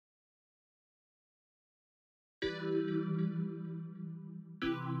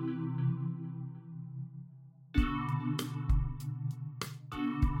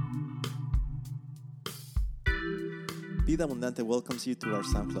Vida Abundante welcomes you to our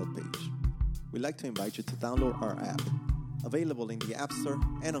SoundCloud page. We'd like to invite you to download our app, available in the App Store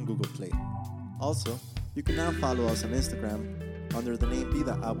and on Google Play. Also, you can now follow us on Instagram under the name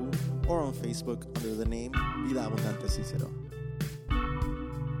Vida Abu or on Facebook under the name Vida Abundante Cicero.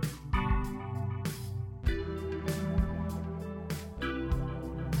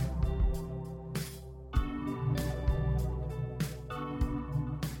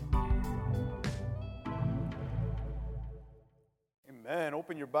 Amen.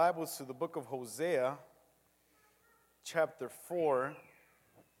 Open your Bibles to the book of Hosea, chapter 4.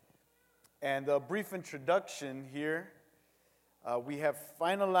 And a brief introduction here. We have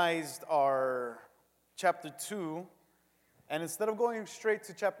finalized our chapter 2. And instead of going straight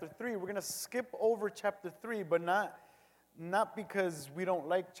to chapter 3, we're going to skip over chapter 3, but not because we don't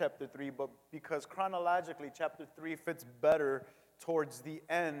like chapter 3, but because chronologically chapter 3 fits better towards the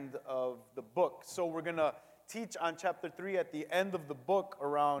end of the book. So we're going to teach on chapter 3 at the end of the book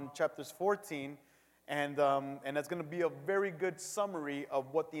around chapters 14, and that's going to be a very good summary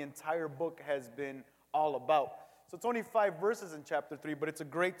of what the entire book has been all about. So it's only 5 verses in chapter 3, but it's a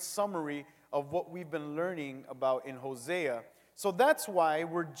great summary of what we've been learning about in Hosea. So that's why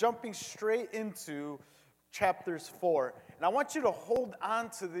we're jumping straight into chapters 4. And I want you to hold on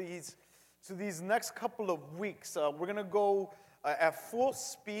to these next couple of weeks. We're going to go at full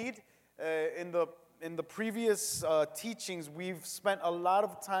speed in the previous teachings. We've spent a lot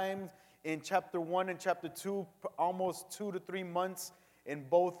of time in chapter 1 and chapter 2, almost 2 to 3 months in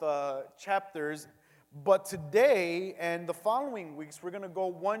both chapters. But today and the following weeks, we're going to go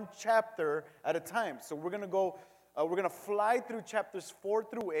one chapter at a time. So we're going to fly through chapters 4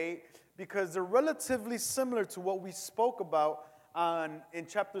 through 8 because they're relatively similar to what we spoke about in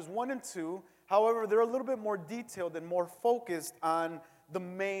chapters 1 and 2. However, they're a little bit more detailed and more focused on the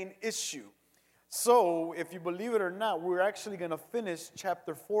main issue. So, if you believe it or not, we're actually going to finish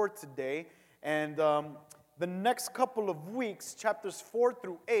chapter 4 today. And the next couple of weeks, chapters 4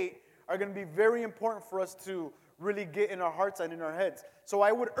 through 8, are going to be very important for us to really get in our hearts and in our heads. So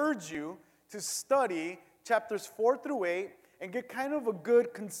I would urge you to study chapters 4 through 8 and get kind of a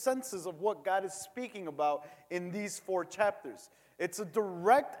good consensus of what God is speaking about in these 4 chapters. It's a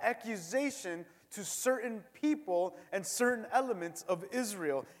direct accusation to certain people and certain elements of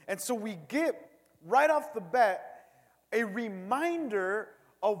Israel. And so we get right off the bat, a reminder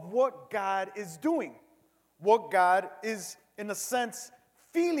of what God is doing, what God is, in a sense,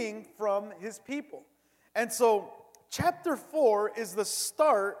 feeling from his people. And so, chapter 4 is the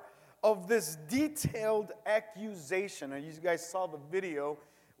start of this detailed accusation. And you guys saw the video.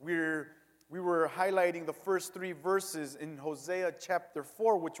 We were highlighting the first 3 verses in Hosea chapter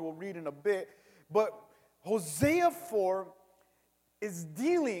 4, which we'll read in a bit. But Hosea 4 is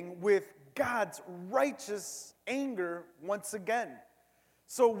dealing with God's righteous anger once again.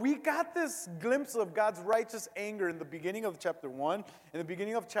 So we got this glimpse of God's righteous anger in the beginning of chapter 1, in the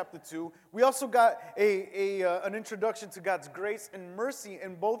beginning of chapter 2. We also got an introduction to God's grace and mercy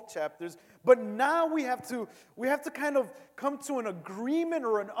in both chapters. But now we have to kind of come to an agreement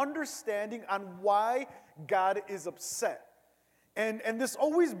or an understanding on why God is upset. And this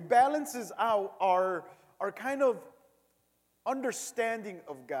always balances out our kind of understanding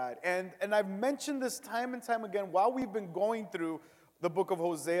of God. And I've mentioned this time and time again while we've been going through the book of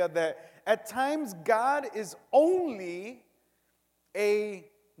Hosea, that at times God is only a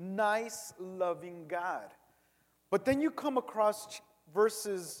nice, loving God. But then you come across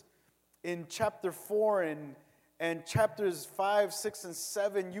verses in chapter 4 and chapters 5, 6, and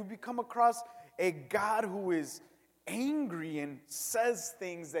 7, you become across a God who is angry and says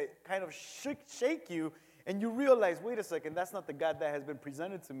things that kind of shake you. And you realize, wait a second, that's not the God that has been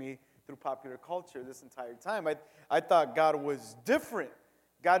presented to me through popular culture this entire time. I thought God was different.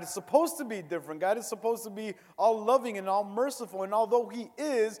 God is supposed to be different. God is supposed to be all loving and all merciful. And although he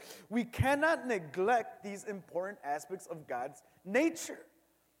is, we cannot neglect these important aspects of God's nature.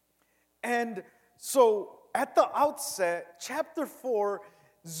 And so at the outset, chapter 4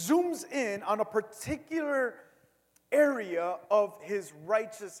 zooms in on a particular area of his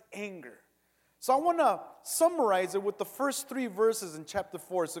righteous anger. So I want to summarize it with the first 3 verses in chapter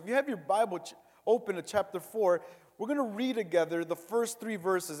 4. So if you have your Bible open to chapter 4, we're going to read together the first 3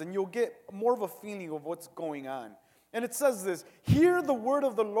 verses, and you'll get more of a feeling of what's going on. And it says this: "Hear the word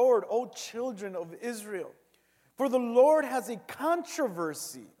of the Lord, O children of Israel. For the Lord has a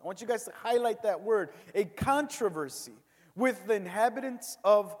controversy." I want you guys to highlight that word, a controversy, "with the inhabitants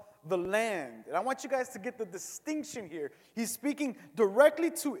of the land." And I want you guys to get the distinction here. He's speaking directly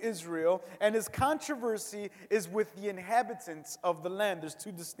to Israel, and his controversy is with the inhabitants of the land. There's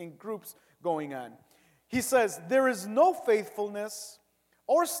 2 distinct groups going on. he says, there is no faithfulness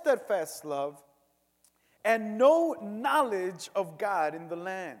or steadfast love and no knowledge of God in the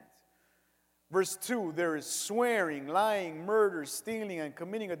land. Verse 2, there is swearing, lying, murder, stealing, and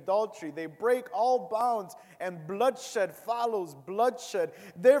committing adultery. They break all bounds, and bloodshed follows bloodshed.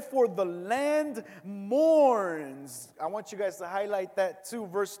 Therefore, the land mourns. I want you guys to highlight that too.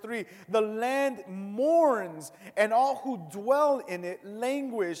 Verse 3, the land mourns, and all who dwell in it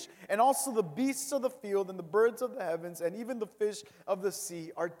languish. And also the beasts of the field, and the birds of the heavens, and even the fish of the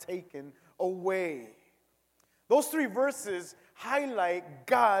sea are taken away. Those three verses highlight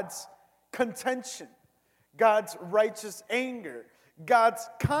God's contention, God's righteous anger, God's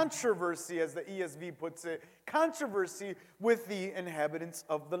controversy, as the ESV puts it, controversy with the inhabitants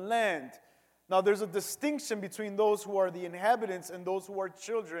of the land. Now, there's a distinction between those who are the inhabitants and those who are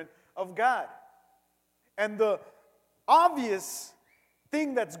children of God. And the obvious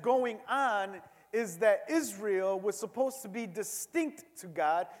thing that's going on is that Israel was supposed to be distinct to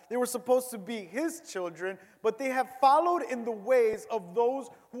God. They were supposed to be His children, but they have followed in the ways of those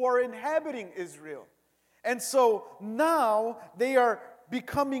who are inhabiting Israel. And so now they are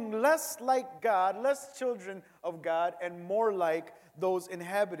becoming less like God, less children of God, and more like those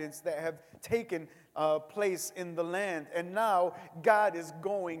inhabitants that have taken place in the land. And now God is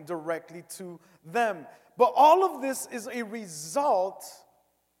going directly to them. But all of this is a result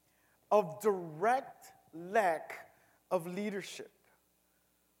of direct lack of leadership.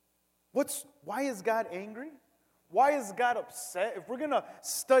 Why is God angry? Why is God upset? If we're going to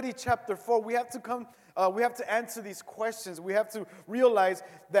study chapter 4, we have to answer these questions. We have to realize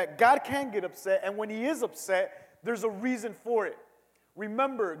that God can get upset, and when He is upset, there's a reason for it.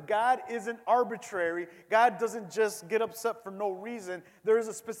 Remember, God isn't arbitrary. God doesn't just get upset for no reason. There is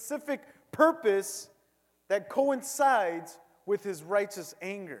a specific purpose that coincides with His righteous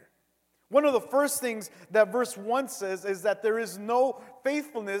anger. One of the first things that verse 1 says is that there is no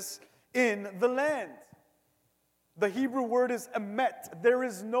faithfulness in the land. The Hebrew word is emet. There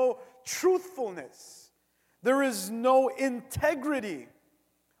is no truthfulness. There is no integrity.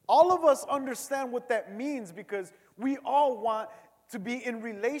 All of us understand what that means because we all want to be in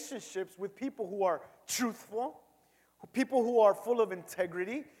relationships with people who are truthful, people who are full of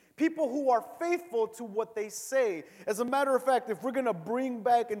integrity, people who are faithful to what they say. As a matter of fact, if we're going to bring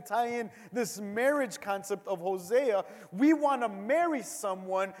back and tie in this marriage concept of Hosea, we want to marry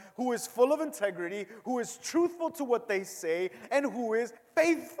someone who is full of integrity, who is truthful to what they say, and who is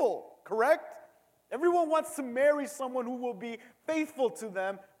faithful, correct? Everyone wants to marry someone who will be faithful to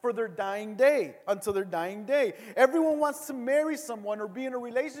them for their dying day, until their dying day. Everyone wants to marry someone or be in a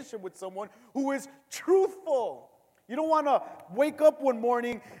relationship with someone who is truthful. You don't want to wake up one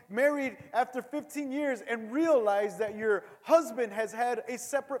morning married after 15 years and realize that your husband has had a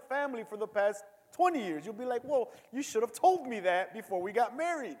separate family for the past 20 years. You'll be like, well, you should have told me that before we got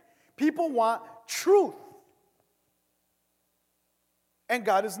married. People want truth. And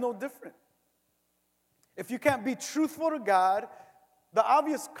God is no different. If you can't be truthful to God, the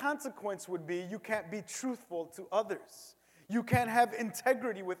obvious consequence would be you can't be truthful to others. You can't have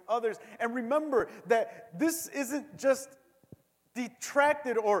integrity with others. And remember that this isn't just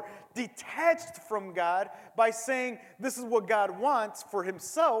detracted or detached from God by saying this is what God wants for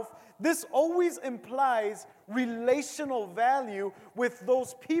Himself. This always implies relational value with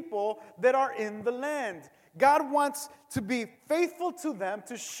those people that are in the land. God wants to be faithful to them,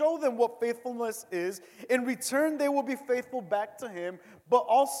 to show them what faithfulness is. In return, they will be faithful back to Him, but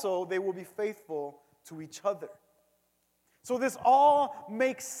also they will be faithful to each other. So this all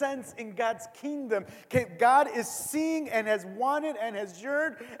makes sense in God's kingdom. God is seeing and has wanted and has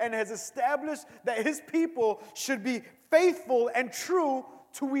yearned and has established that His people should be faithful and true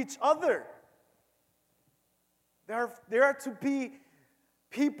to each other. There are to be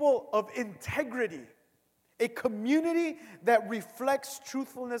people of integrity, a community that reflects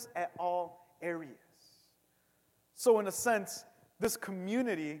truthfulness at all areas. So in a sense, this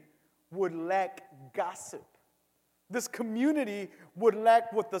community would lack gossip. This community would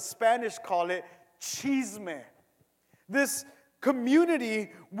lack what the Spanish call it, chisme. This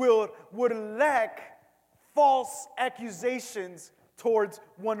community would lack false accusations towards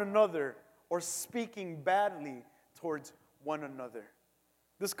one another or speaking badly towards one another.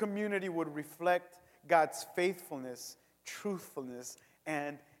 This community would reflect God's faithfulness, truthfulness,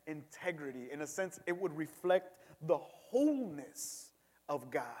 and integrity. In a sense, it would reflect the wholeness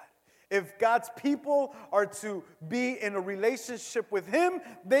of God. If God's people are to be in a relationship with Him,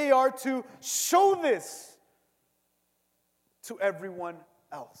 they are to show this to everyone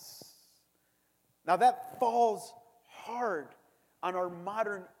else. Now that falls hard on our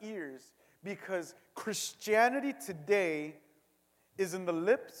modern ears because Christianity today is in the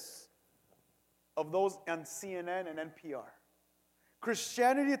lips of those on CNN and NPR.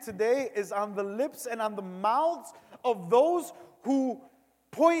 Christianity today is on the lips and on the mouths of those who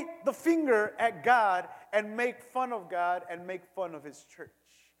point the finger at God and make fun of God and make fun of His church.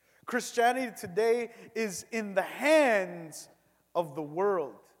 Christianity today is in the hands of the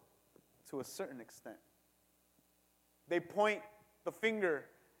world to a certain extent. They point the finger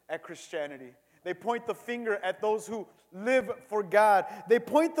at Christianity. They point the finger at those who live for God. They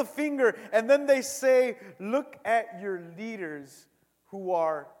point the finger and then they say, look at your leaders who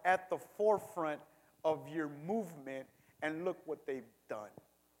are at the forefront of your movement and look what they've done.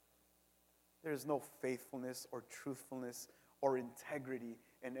 There's no faithfulness or truthfulness or integrity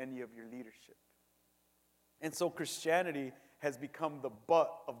in any of your leadership. And so Christianity has become the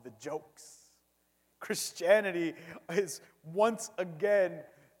butt of the jokes. Christianity is once again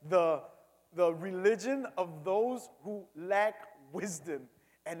the religion of those who lack wisdom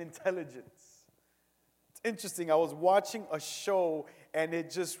and intelligence. It's interesting. I was watching a show and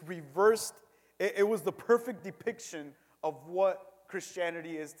it just reversed. It was the perfect depiction of what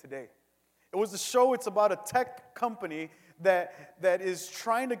Christianity is today. It was a show, it's about a tech company that is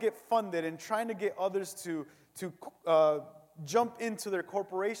trying to get funded and trying to get others to jump into their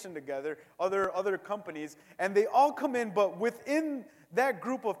corporation together, other companies, and they all come in, but within that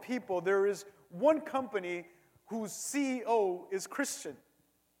group of people, there is one company whose CEO is Christian.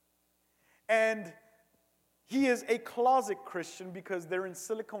 And he is a closet Christian because they're in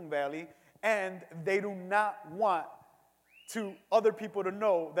Silicon Valley and they do not want to other people to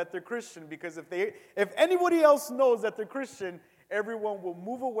know that they're Christian, because if anybody else knows that they're Christian, everyone will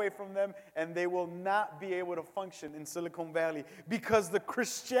move away from them and they will not be able to function in Silicon Valley, because the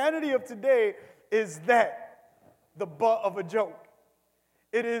Christianity of today is the butt of a joke.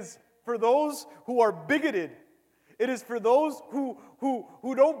 It is for those who are bigoted. It is for those who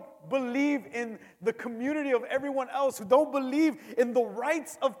don't believe in the community of everyone else, who don't believe in the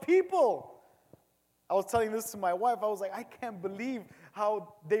rights of people. I was telling this to my wife. I was like, I can't believe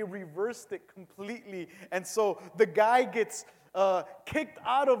how they reversed it completely. And so the guy gets kicked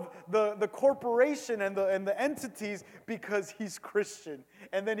out of the corporation and the entities because he's Christian.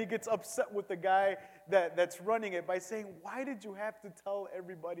 And then he gets upset with the guy that's running it by saying, why did you have to tell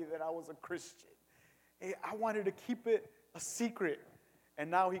everybody that I was a Christian? I wanted to keep it a secret. And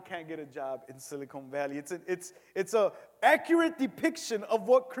now he can't get a job in Silicon Valley. It's a accurate depiction of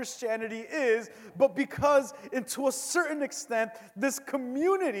what Christianity is, but because, and to a certain extent, this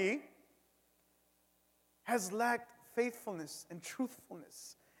community has lacked faithfulness and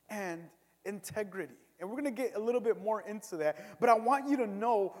truthfulness and integrity. And we're going to get a little bit more into that, but I want you to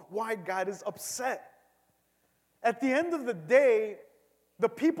know why God is upset. At the end of the day, the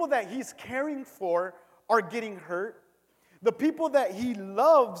people that He's caring for are getting hurt. The people that He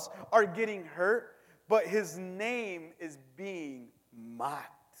loves are getting hurt, but His name is being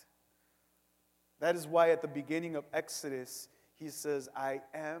mocked. That is why at the beginning of Exodus, He says, I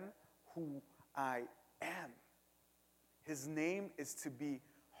am who I am. His name is to be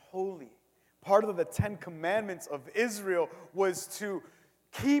holy. Part of the 10 Commandments of Israel was to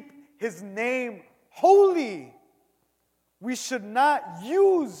keep His name holy. We should not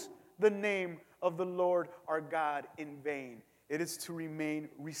use the name of the Lord our God in vain. It is to remain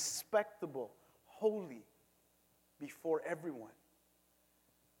respectable, holy before everyone.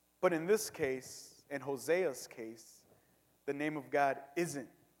 But in this case, in Hosea's case, the name of God isn't.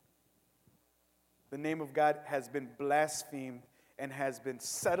 The name of God has been blasphemed and has been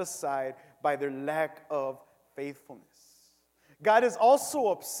set aside by their lack of faithfulness. God is also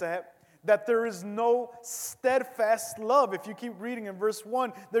upset that there is no steadfast love. If you keep reading in verse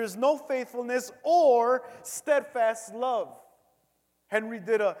 1, there is no faithfulness or steadfast love. Henry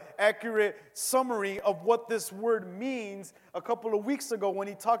did an accurate summary of what this word means a couple of weeks ago when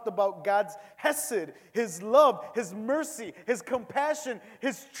he talked about God's hesed, His love, His mercy, His compassion,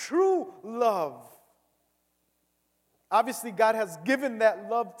 His true love. Obviously, God has given that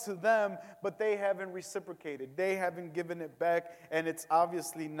love to them, but they haven't reciprocated. They haven't given it back, and it's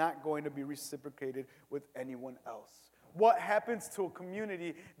obviously not going to be reciprocated with anyone else. What happens to a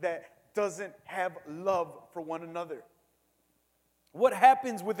community that doesn't have love for one another? What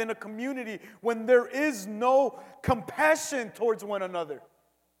happens within a community when there is no compassion towards one another?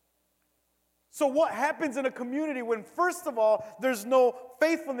 So what happens in a community when, first of all, there's no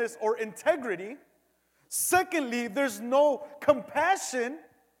faithfulness or integrity? Secondly, there's no compassion.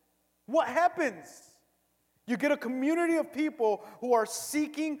 What happens? You get a community of people who are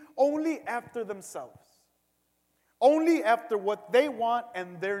seeking only after themselves, only after what they want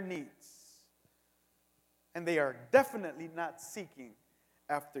and their needs. And they are definitely not seeking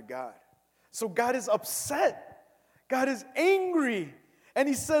after God. So God is upset. God is angry. And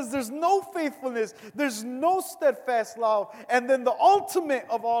he says there's no faithfulness. There's no steadfast love. And then the ultimate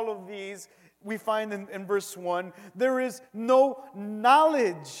of all of these, we find in verse 1, there is no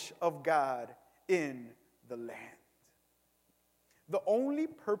knowledge of God in the land. The only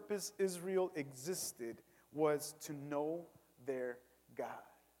purpose Israel existed was to know their God.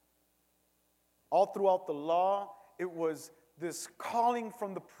 All throughout the law, it was this calling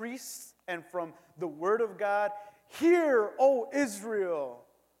from the priests and from the word of God. Hear, O Israel,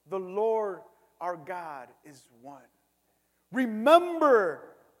 the Lord our God is one.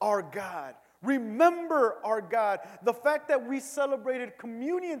 Remember our God. Remember our God. The fact that we celebrated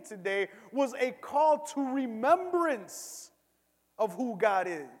communion today was a call to remembrance of who God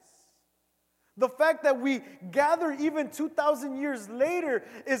is. The fact that we gather even 2,000 years later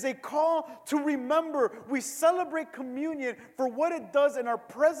is a call to remember. We celebrate communion for what it does in our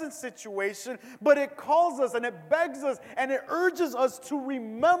present situation, but it calls us and it begs us and it urges us to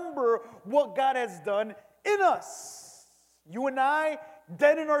remember what God has done in us. You and I,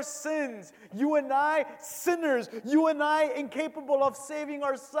 dead in our sins. You and I, sinners. You and I, incapable of saving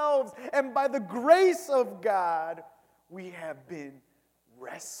ourselves. And by the grace of God, we have been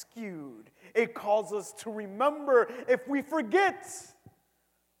rescued. It calls us to remember. If we forget,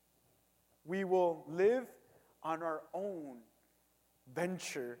 we will live on our own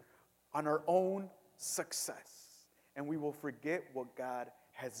venture, on our own success, and we will forget what God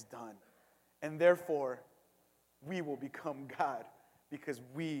has done. And therefore, we will become God because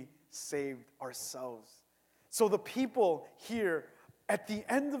we saved ourselves. So the people here, at the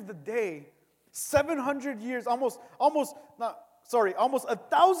end of the day, 700 years, almost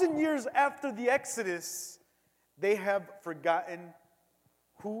 1,000 years after the Exodus, they have forgotten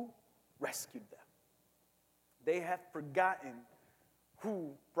who rescued them. They have forgotten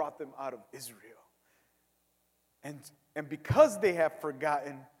who brought them out of Israel. And because they have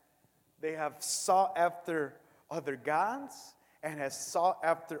forgotten, they have sought after other gods and have sought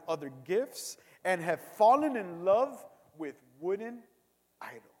after other gifts and have fallen in love with wooden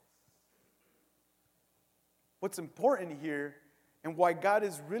idols. What's important here and why God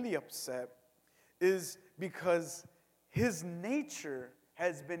is really upset is because his nature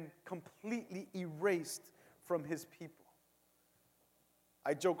has been completely erased from his people.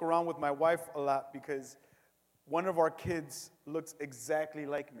 I joke around with my wife a lot because one of our kids looks exactly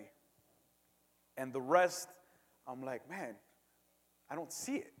like me. And the rest, I'm like, man, I don't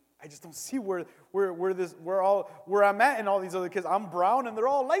see it. I just don't see where I'm at and all these other kids. I'm brown and they're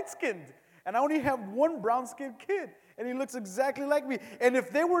all light-skinned. And I only have one brown-skinned kid. And he looks exactly like me. And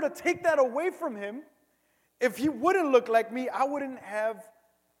if they were to take that away from him, if he wouldn't look like me, I wouldn't have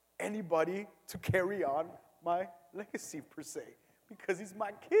anybody to carry on my legacy, per se. Because he's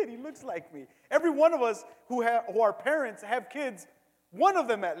my kid. He looks like me. Every one of us who are parents, have kids, one of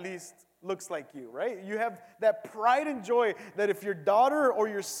them at least looks like you, right? You have that pride and joy that if your daughter or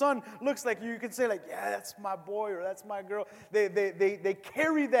your son looks like you can say like, yeah, that's my boy or that's my girl. They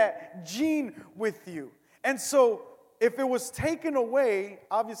carry that gene with you. And so if it was taken away,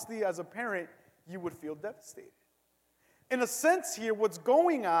 obviously as a parent, you would feel devastated. In a sense here, what's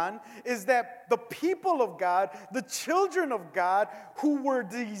going on is that the people of God, the children of God, who were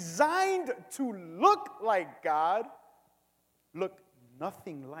designed to look like God, look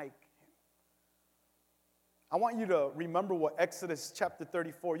nothing like Him. I want you to remember what Exodus chapter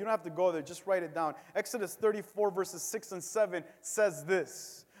 34, you don't have to go there, just write it down. Exodus 34 verses 6 and 7 says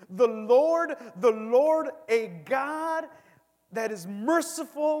this: The Lord, a God that is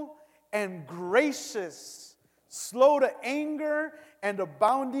merciful and gracious, slow to anger and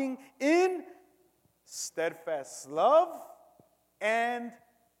abounding in steadfast love and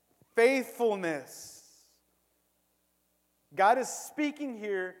faithfulness. God is speaking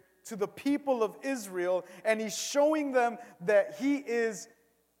here to the people of Israel, and He's showing them that He is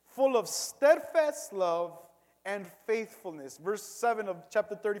full of steadfast love and faithfulness. Verse 7 of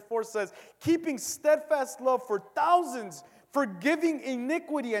chapter 34 says, keeping steadfast love for thousands, forgiving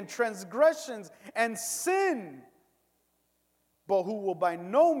iniquity and transgressions and sin, but who will by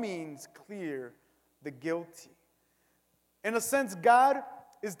no means clear the guilty. In a sense, God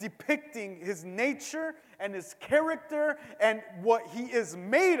is depicting His nature and His character, and what He is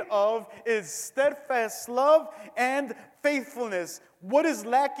made of is steadfast love and faithfulness. What is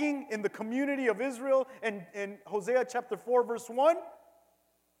lacking in the community of Israel in Hosea chapter 4 verse 1?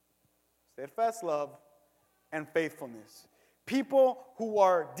 Steadfast love and faithfulness. People who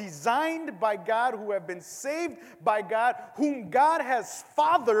are designed by God, who have been saved by God, whom God has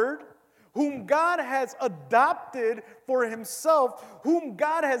fathered, whom God has adopted for himself, whom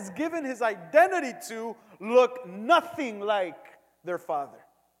God has given his identity to, look nothing like their father.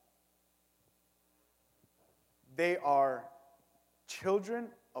 They are children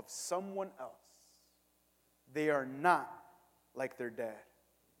of someone else. They are not like their dad.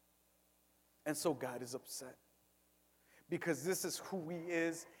 And so God is upset, because this is who he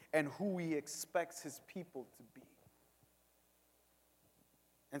is and who he expects his people to be.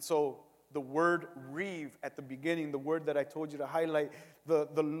 And so the word reeve at the beginning, the word that I told you to highlight,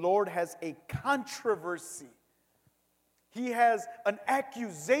 the Lord has a controversy. He has an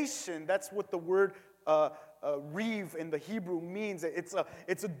accusation. That's what the word reeve in the Hebrew means. It's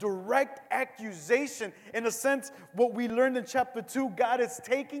a direct accusation. In a sense, what we learned in chapter 2, God is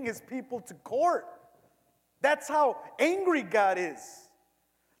taking his people to court. That's how angry God is.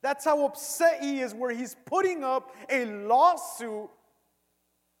 That's how upset he is, where he's putting up a lawsuit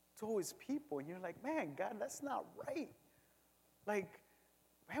to his people. And you're like, man, God, that's not right. Like,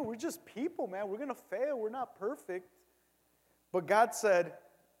 man, we're just people, man. We're going to fail. We're not perfect. But God said,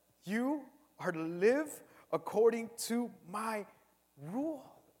 you are to live according to my rule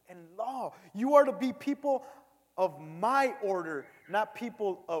and law. You are to be people of my order, not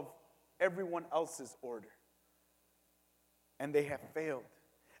people of everyone else's order. And they have failed.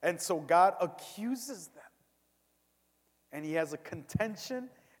 And so God accuses them. And he has a contention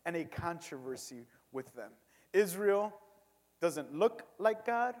and a controversy with them. Israel doesn't look like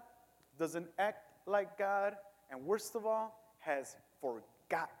God, doesn't act like God, and worst of all, has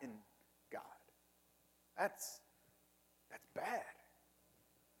forgotten God. That's bad.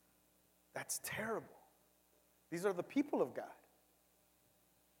 That's terrible. These are the people of God,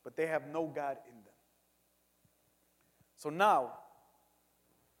 but they have no God in them. So now,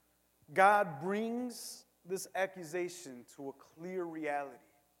 God brings this accusation to a clear reality.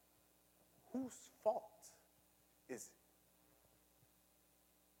 Whose fault is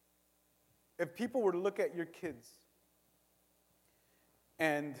it? If people were to look at your kids,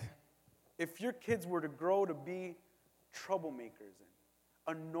 and if your kids were to grow to be troublemakers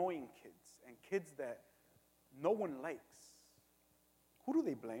and annoying kids and kids that no one likes, who do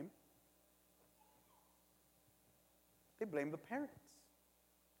they blame? They blame the parents.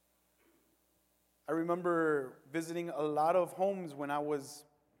 I remember visiting a lot of homes when I was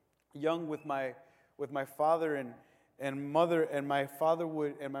young with my father and mother, and my father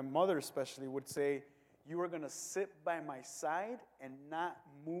would, and my mother especially, would say, you are going to sit by my side and not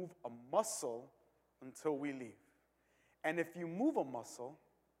move a muscle until we leave. And if you move a muscle,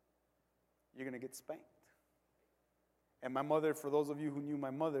 you're going to get spanked. And my mother, for those of you who knew my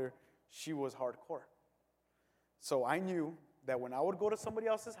mother, she was hardcore. So I knew that when I would go to somebody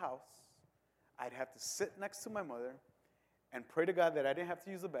else's house, I'd have to sit next to my mother and pray to God that I didn't have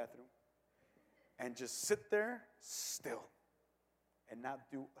to use the bathroom and just sit there still and not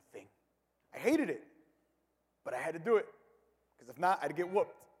do a thing. I hated it, but I had to do it, because if not, I'd get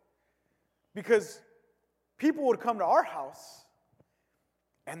whooped. Because people would come to our house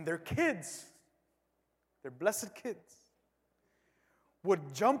and their kids, their blessed kids,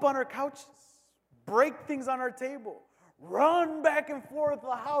 would jump on our couches, break things on our table, run back and forth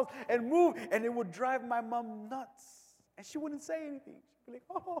the house and move, and it would drive my mom nuts. And she wouldn't say anything. She'd be like,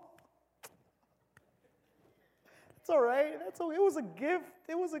 oh, it's all right. That's okay. It was a gift.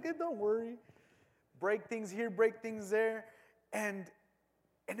 It was a gift. Don't worry. Break things here, break things there. And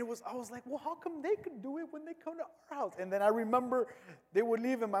I was like, well, how come they could do it when they come to our house? And then I remember they would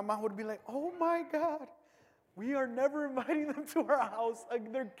leave, and my mom would be like, oh my God, we are never inviting them to our house.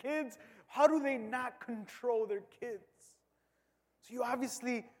 Like, they're kids. How do they not control their kids? So you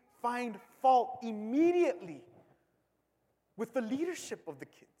obviously find fault immediately with the leadership of the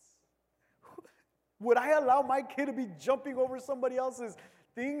kids. Would I allow my kid to be jumping over somebody else's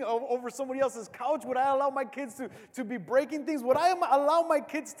thing, over somebody else's couch? Would I allow my kids to be breaking things? Would I allow my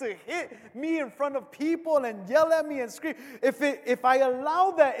kids to hit me in front of people and yell at me and scream? If I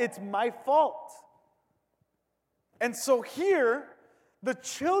allow that, it's my fault. And so here, the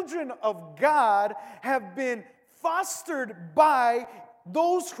children of God have been fostered by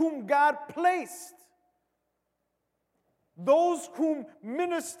those whom God placed. Those whom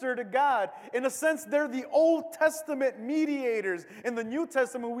minister to God. In a sense, they're the Old Testament mediators. In the New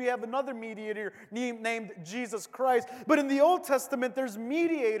Testament, we have another mediator named Jesus Christ. But in the Old Testament, there's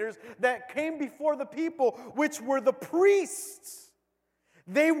mediators that came before the people, which were the priests.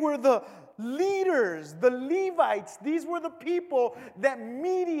 They were the leaders, the Levites. These were the people that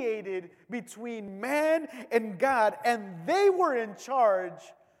mediated between man and God, and they were in charge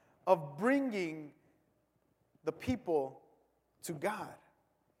of bringing the people to God.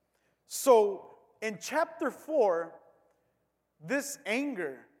 So in chapter 4, this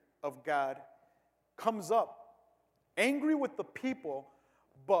anger of God comes up. Angry with the people,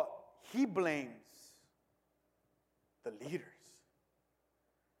 but he blames the leaders.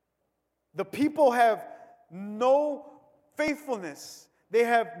 The people have no faithfulness. They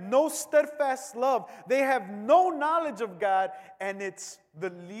have no steadfast love. They have no knowledge of God, and it's the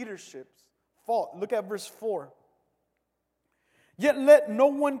leadership's fault. Look at verse 4. Yet let no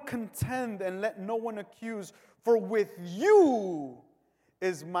one contend and let no one accuse, for with you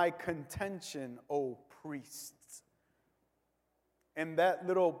is my contention, O priests. And that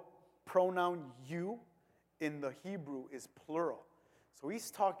little pronoun you in the Hebrew is plural. So he's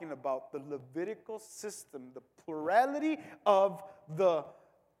talking about the Levitical system, the plurality of the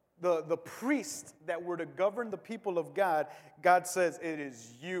priests that were to govern the people of God. God says it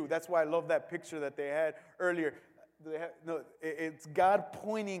is you. That's why I love that picture that they had earlier. It's God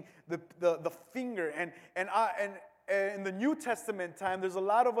pointing the finger. And in the New Testament time, there's a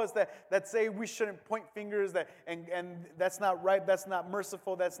lot of us that say we shouldn't point fingers, and that's not right, that's not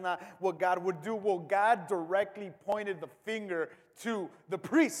merciful, that's not what God would do. Well, God directly pointed the finger to the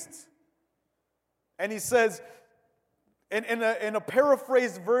priests. And he says, in a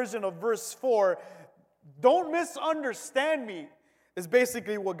paraphrased version of verse 4, don't misunderstand me, is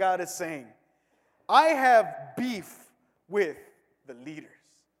basically what God is saying. I have beef with the leaders.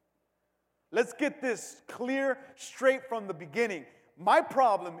 Let's get this clear, straight from the beginning. My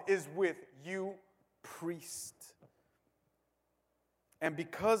problem is with you, priest. And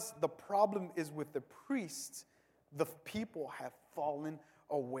because the problem is with the priests, the people have fallen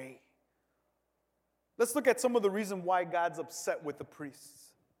away. Let's look at some of the reason why God's upset with the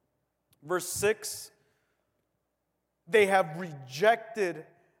priests. Verse 6, they have rejected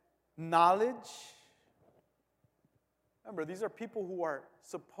knowledge. Remember, these are people who are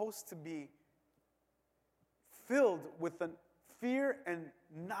supposed to be filled with a fear and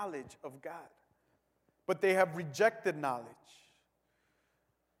knowledge of God. But they have rejected knowledge.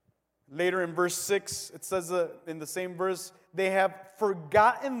 Later in verse 6, it says in the same verse, they have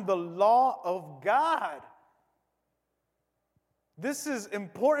forgotten the law of God. This is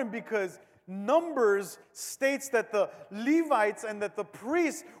important because Numbers states that the Levites and that the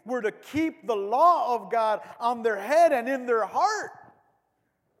priests were to keep the law of God on their head and in their heart.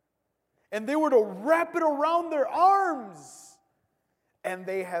 And they were to wrap it around their arms. And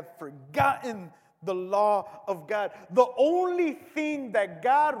they have forgotten the law of God. The only thing that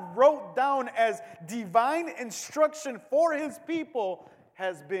God wrote down as divine instruction for his people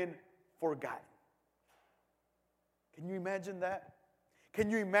has been forgotten. Can you imagine that? Can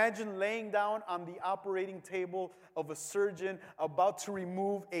you imagine laying down on the operating table of a surgeon about to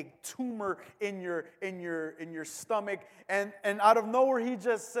remove a tumor in your stomach, and out of nowhere he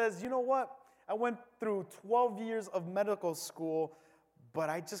just says, you know what? I went through 12 years of medical school, but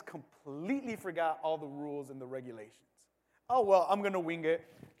I just completely forgot all the rules and the regulations. Oh, well, I'm going to wing it.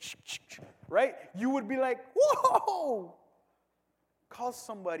 Right? You would be like, whoa! Call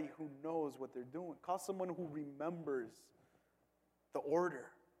somebody who knows what they're doing. Call someone who remembers the order.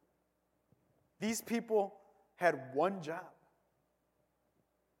 These people had one job.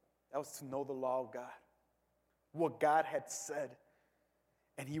 That was to know the law of God. What God had said.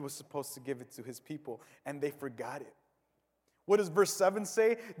 And he was supposed to give it to his people. And they forgot it. What does verse 7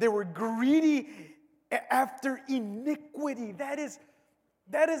 say? They were greedy after iniquity. That is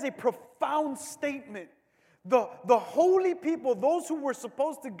a profound statement. The holy people, those who were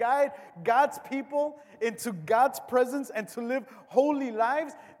supposed to guide God's people into God's presence and to live holy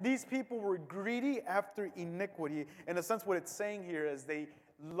lives, these people were greedy after iniquity. In a sense, what it's saying here is they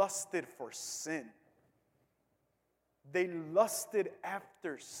lusted for sin. They lusted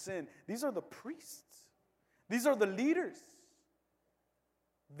after sin. These are the priests. These are the leaders.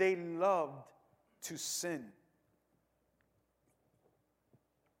 They loved to sin.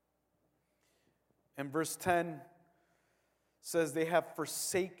 And verse 10 says they have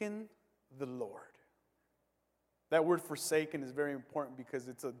forsaken the Lord. That word forsaken is very important because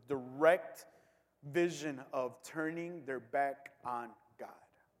it's a direct vision of turning their back on God.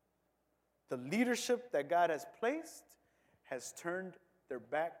 The leadership that God has placed has turned their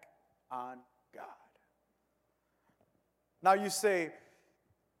back on God. Now you say,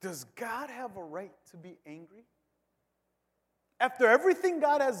 does God have a right to be angry? After everything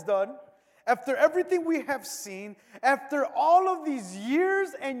God has done, after everything we have seen, after all of these years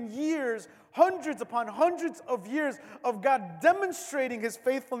and years, hundreds upon hundreds of years of God demonstrating his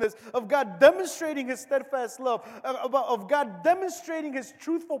faithfulness, of God demonstrating his steadfast love, of God demonstrating his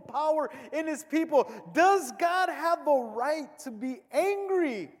truthful power in his people, does God have a right to be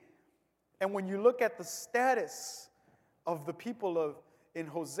angry? And when you look at the status of the people in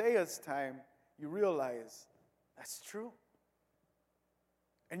Hosea's time, you realize that's true.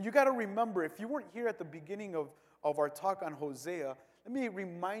 And you got to remember, if you weren't here at the beginning of our talk on Hosea, let me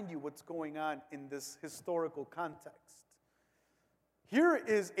remind you what's going on in this historical context. Here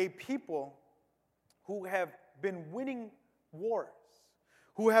is a people who have been winning wars,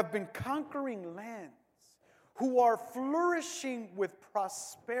 who have been conquering lands, who are flourishing with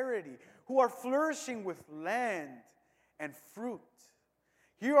prosperity, who are flourishing with land and fruit.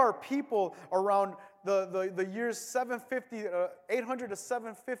 Here are people around the years 800 to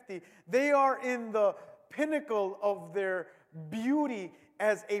 750. They are in the pinnacle of their beauty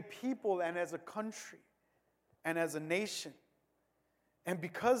as a people and as a country and as a nation. And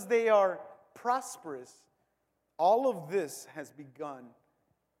because they are prosperous, all of this has begun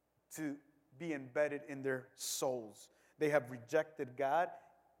to be embedded in their souls. They have rejected God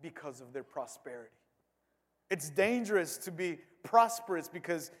because of their prosperity. It's dangerous to be prosperous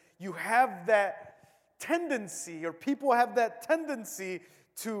because you have that tendency, or people have that tendency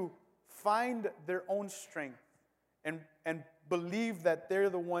to find their own strength and believe that they're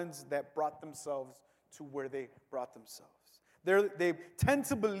the ones that brought themselves to where they brought themselves. They tend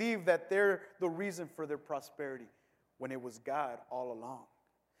to believe that they're the reason for their prosperity when it was God all along.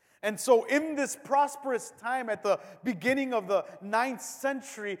 And so in this prosperous time at the beginning of the 9th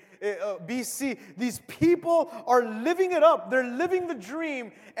century BC, these people are living it up. They're living the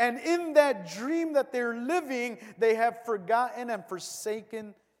dream. And in that dream that they're living, they have forgotten and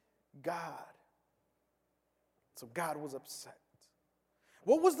forsaken God. So God was upset.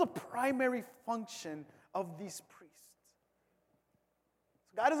 What was the primary function of these priests?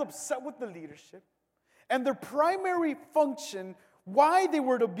 God is upset with the leadership. And their primary function, why they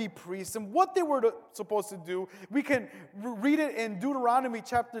were to be priests and what they were supposed to do, we can read it in Deuteronomy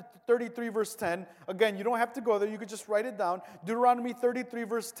chapter 33, verse 10. Again, you don't have to go there. You could just write it down. Deuteronomy 33,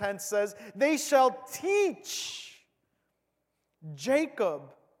 verse 10 says, they shall teach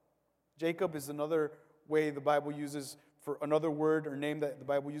Jacob. Jacob is another way the Bible uses for another word or name that the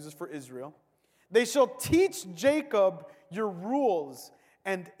Bible uses for Israel. They shall teach Jacob your rules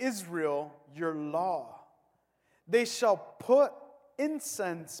and Israel your law. They shall put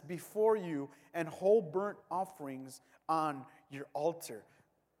incense before you and whole burnt offerings on your altar.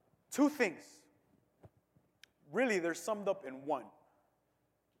 Two things. Really, they're summed up in one.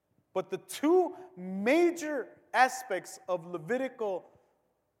 But the two major aspects of Levitical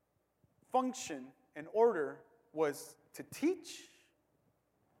function and order was to teach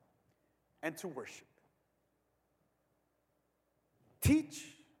and to worship. Teach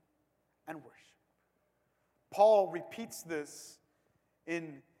and worship. Paul repeats this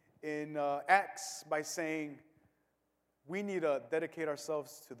in Acts by saying we need to dedicate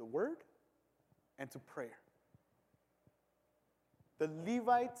ourselves to the word and to prayer. The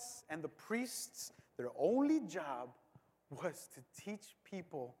Levites and the priests, their only job was to teach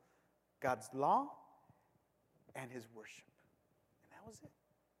people God's law and his worship. And that was it.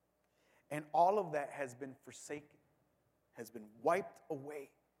 And all of that has been forsaken, has been wiped away.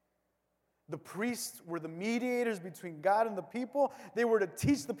 The priests were the mediators between God and the people. They were to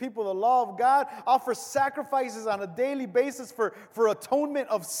teach the people the law of God, offer sacrifices on a daily basis for atonement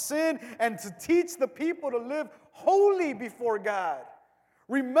of sin, and to teach the people to live holy before God.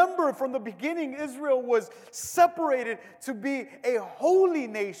 Remember, from the beginning, Israel was separated to be a holy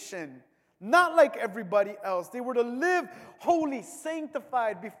nation, not like everybody else. They were to live holy,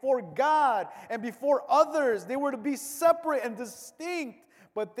 sanctified before God and before others. They were to be separate and distinct.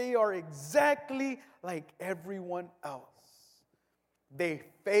 But they are exactly like everyone else. They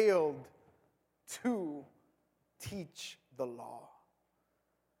failed to teach the law.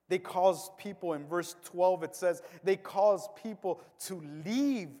 They caused people, in verse 12 it says, they caused people to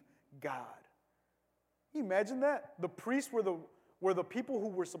leave God. Can you imagine that? The priests were the people who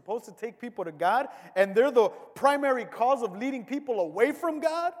were supposed to take people to God, and they're the primary cause of leading people away from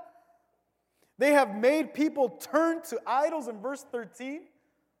God. They have made people turn to idols in verse 13.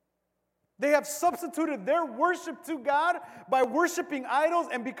 They have substituted their worship to God by worshiping idols,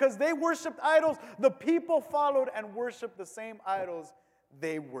 and because they worshiped idols, the people followed and worshiped the same idols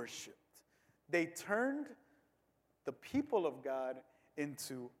they worshiped. They turned the people of God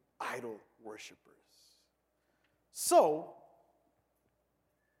into idol worshipers. So,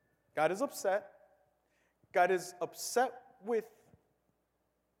 God is upset. God is upset with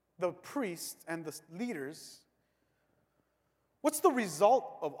the priests and the leaders. What's the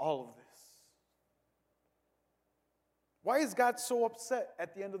result of all of this? Why is God so upset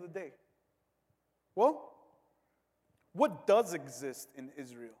at the end of the day? Well, what does exist in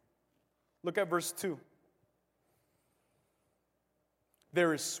Israel? Look at verse 2.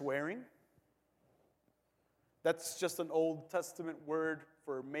 There is swearing. That's just an Old Testament word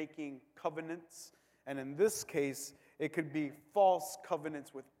for making covenants. And in this case, it could be false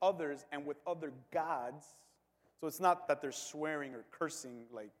covenants with others and with other gods. So it's not that they're swearing or cursing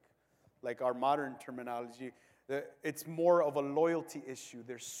like our modern terminology. It's more of a loyalty issue.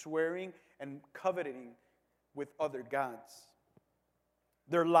 They're swearing and coveting with other gods.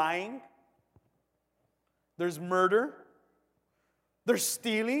 They're lying. There's murder. There's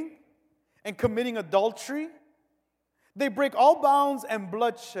stealing and committing adultery. They break all bounds, and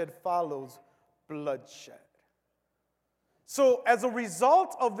bloodshed follows bloodshed. So as a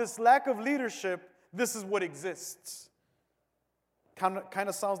result of this lack of leadership, this is what exists. Kind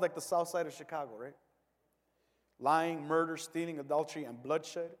of sounds like the south side of Chicago, right? Lying, murder, stealing, adultery, and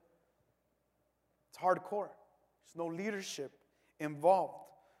bloodshed. It's hardcore. There's no leadership involved.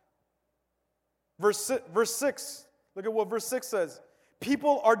 Verse 6, look at what verse 6 says.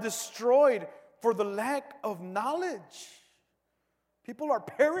 People are destroyed for the lack of knowledge. People are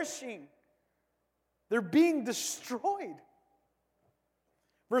perishing. They're being destroyed.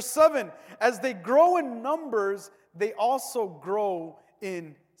 Verse 7, as they grow in numbers, they also grow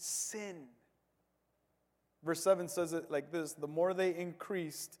in sin. Verse 7 says it like this: the more they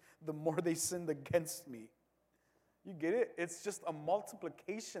increased, the more they sinned against me. You get it? It's just a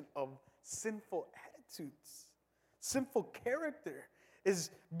multiplication of sinful attitudes. Sinful character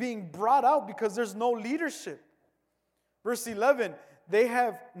is being brought out because there's no leadership. Verse 11, they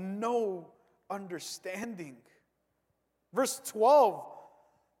have no understanding. Verse 12,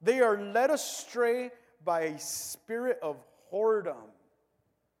 they are led astray by a spirit of whoredom.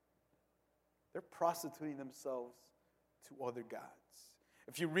 They're prostituting themselves to other gods.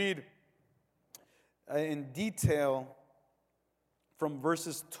 If you read in detail from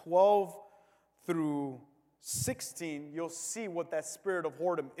verses 12 through 16, you'll see what that spirit of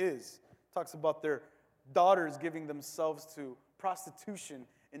whoredom is. It talks about their daughters giving themselves to prostitution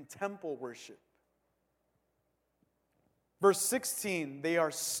and temple worship. Verse 16, they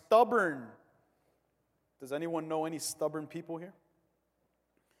are stubborn. Does anyone know any stubborn people here?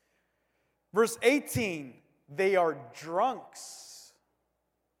 Verse 18, they are drunks.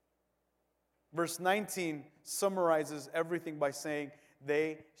 Verse 19 summarizes everything by saying,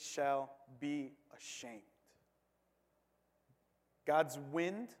 they shall be ashamed. God's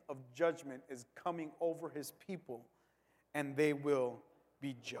wind of judgment is coming over his people, and they will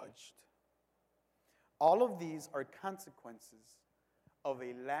be judged. All of these are consequences of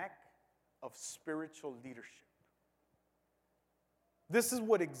a lack of spiritual leadership. This is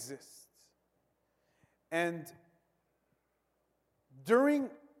what exists. And during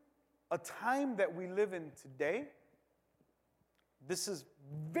a time that we live in today, this is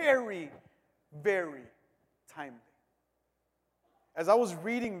very, very timely. As I was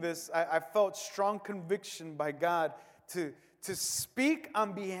reading this, I felt strong conviction by God to speak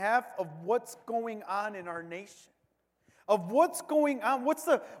on behalf of what's going on in our nation, of what's going on. What's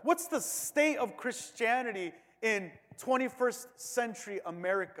the state of Christianity in 21st century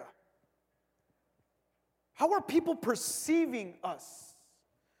America? How are people perceiving us?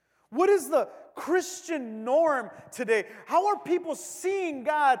 What is the Christian norm today? How are people seeing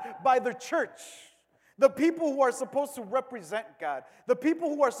God by the church? The people who are supposed to represent God, the people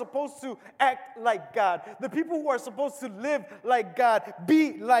who are supposed to act like God, the people who are supposed to live like God,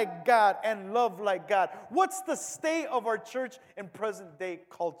 be like God, and love like God. What's the state of our church in present day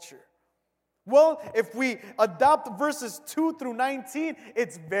culture? Well, if we adopt verses 2 through 19,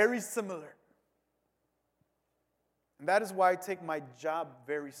 it's very similar. And that is why I take my job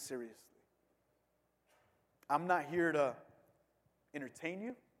very seriously. I'm not here to entertain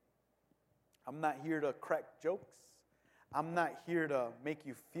you. I'm not here to crack jokes. I'm not here to make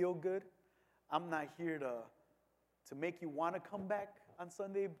you feel good. I'm not here to make you want to come back on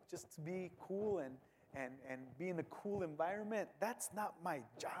Sunday just to be cool and be in a cool environment. That's not my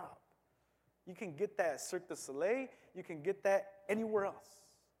job. You can get that at Cirque du Soleil. You can get that anywhere else.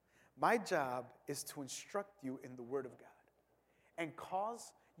 My job is to instruct you in the Word of God and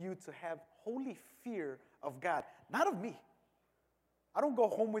cause you to have holy fear of God, not of me. I don't go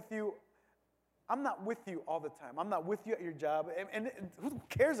home with you. I'm not with you all the time. I'm not with you at your job. And who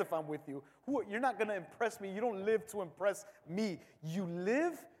cares if I'm with you? You're not going to impress me. You don't live to impress me. You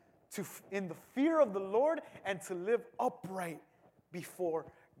live in the fear of the Lord and to live upright before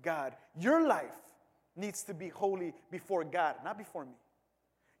God. Your life needs to be holy before God, not before me.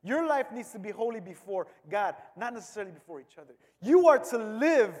 Your life needs to be holy before God, not necessarily before each other. You are to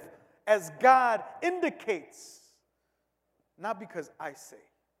live as God indicates, not because I say.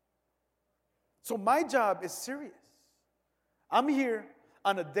 So my job is serious. I'm here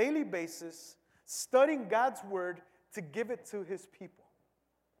on a daily basis studying God's word to give it to his people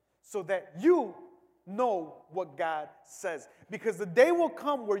so that you know what God says. Because the day will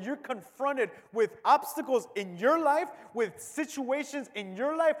come where you're confronted with obstacles in your life, with situations in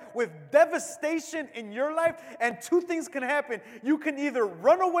your life, with devastation in your life, and two things can happen. You can either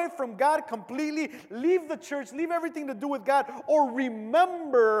run away from God completely, leave the church, leave everything to do with God, or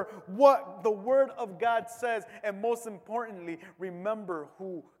remember what the Word of God says, and most importantly, remember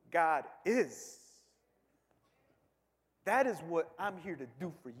who God is. That is what I'm here to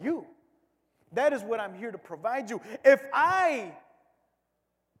do for you. That is what I'm here to provide you. If I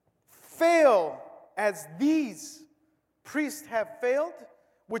fail as these priests have failed,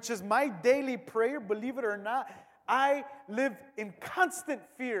 which is my daily prayer, believe it or not, I live in constant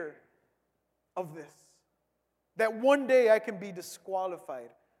fear of this. That one day I can be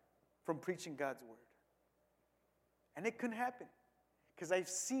disqualified from preaching God's word. And it can happen, because I've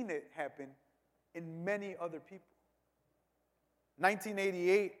seen it happen in many other people.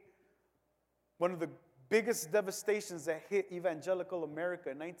 1988, one of the biggest devastations that hit evangelical America,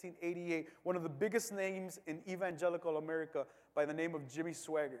 1988, one of the biggest names in evangelical America by the name of Jimmy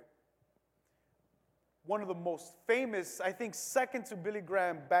Swaggart. One of the most famous, I think second to Billy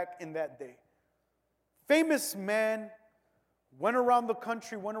Graham back in that day. Famous man, went around the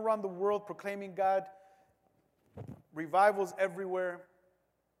country, went around the world proclaiming God, revivals everywhere.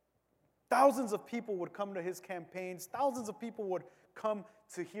 Thousands of people would come to his campaigns. Thousands of people would come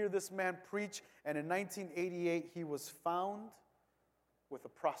to hear this man preach. And in 1988, he was found with a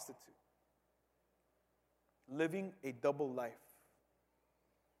prostitute, living a double life.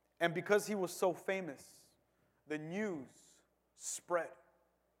 And because he was so famous, the news spread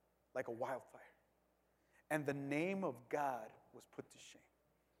like a wildfire. And the name of God was put to shame.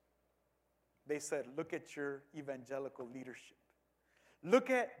 They said, look at your evangelical leadership.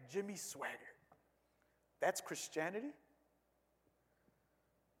 Look at Jimmy Swaggart. That's Christianity?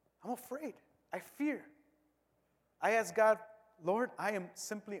 I'm afraid. I fear. I ask God, Lord, I am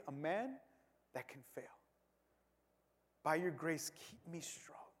simply a man that can fail. By your grace, keep me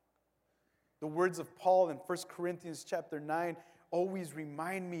strong. The words of Paul in 1 Corinthians chapter 9 always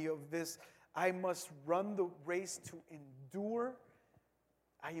remind me of this. I must run the race to endure.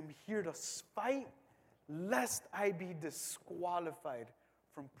 I am here to fight, lest I be disqualified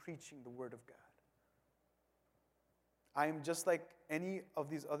from preaching the word of God. I am just like any of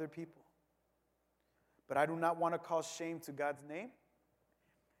these other people. But I do not want to cause shame to God's name.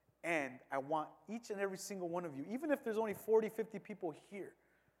 And I want each and every single one of you, even if there's only 40, 50 people here,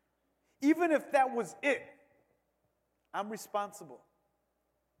 even if that was it, I'm responsible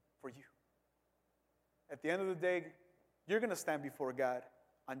for you. At the end of the day, you're going to stand before God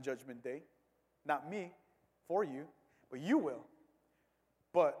on Judgment Day. Not me, for you, but you will.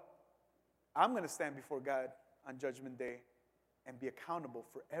 But I'm going to stand before God on Judgment Day and be accountable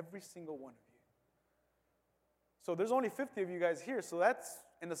for every single one of you. So there's only 50 of you guys here, so that's,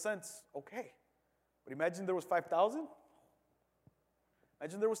 in a sense, okay. But imagine there was 5,000.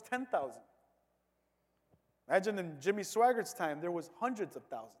 Imagine there was 10,000. Imagine in Jimmy Swaggart's time, there was hundreds of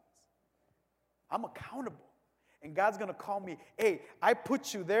thousands. I'm accountable. And God's going to call me, hey, I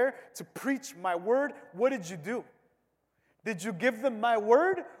put you there to preach my word. What did you do? Did you give them my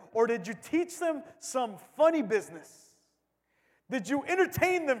word, or did you teach them some funny business? Did you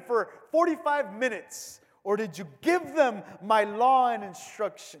entertain them for 45 minutes, or did you give them my law and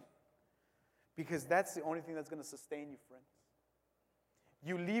instruction? Because that's the only thing that's going to sustain you, friends.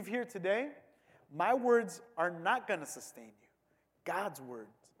 You leave here today, my words are not going to sustain you. God's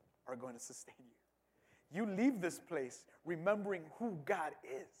words are going to sustain you. You leave this place remembering who God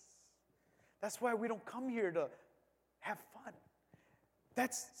is. That's why we don't come here to have fun.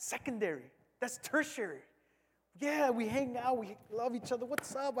 That's secondary. That's tertiary. Yeah, we hang out. We love each other.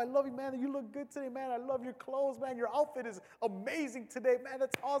 What's up? I love you, man. You look good today, man. I love your clothes, man. Your outfit is amazing today, man.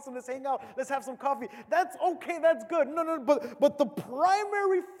 That's awesome. Let's hang out. Let's have some coffee. That's okay. That's good. No, but the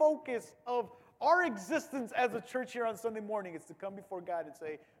primary focus of our existence as a church here on Sunday morning is to come before God and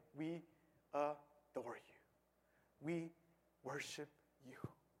say, we adore you. We worship you.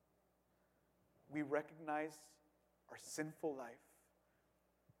 We recognize our sinful life,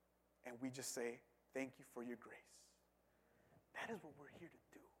 and we just say, thank you for your grace. That is what we're here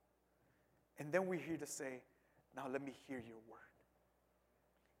to do. And then we're here to say, now let me hear your word.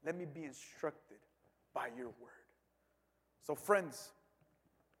 Let me be instructed by your word. So friends,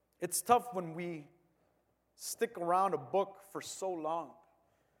 it's tough when we stick around a book for so long.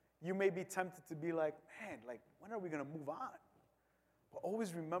 You may be tempted to be like, man, like, when are we going to move on? But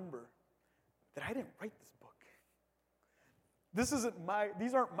always remember, that I didn't write this book.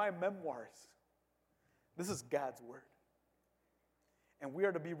 These aren't my memoirs. This is God's word. And we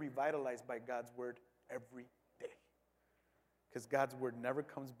are to be revitalized by God's word every day. Because God's word never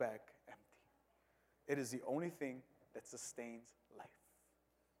comes back empty. It is the only thing that sustains life.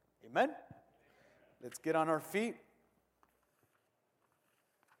 Amen? Let's get on our feet.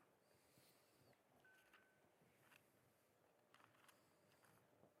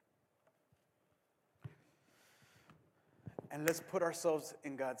 And let's put ourselves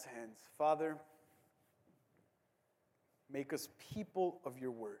in God's hands. Father, make us people of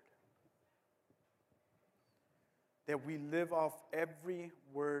your word. That we live off every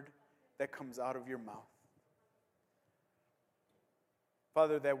word that comes out of your mouth.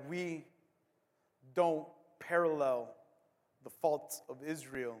 Father, that we don't parallel the faults of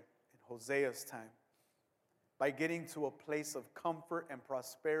Israel in Hosea's time by getting to a place of comfort and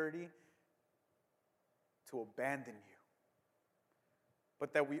prosperity to abandon you.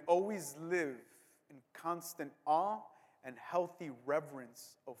 But that we always live in constant awe and healthy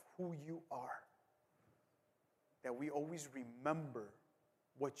reverence of who you are. That we always remember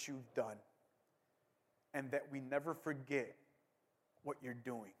what you've done. And that we never forget what you're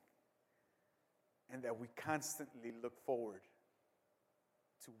doing. And that we constantly look forward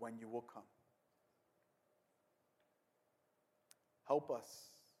to when you will come. Help us.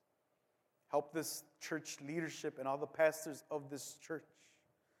 Help this church leadership and all the pastors of this church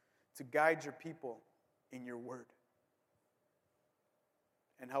to guide your people in your word.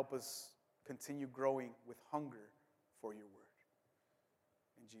 And help us continue growing with hunger for your word.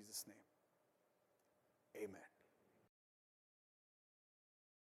 In Jesus' name, amen.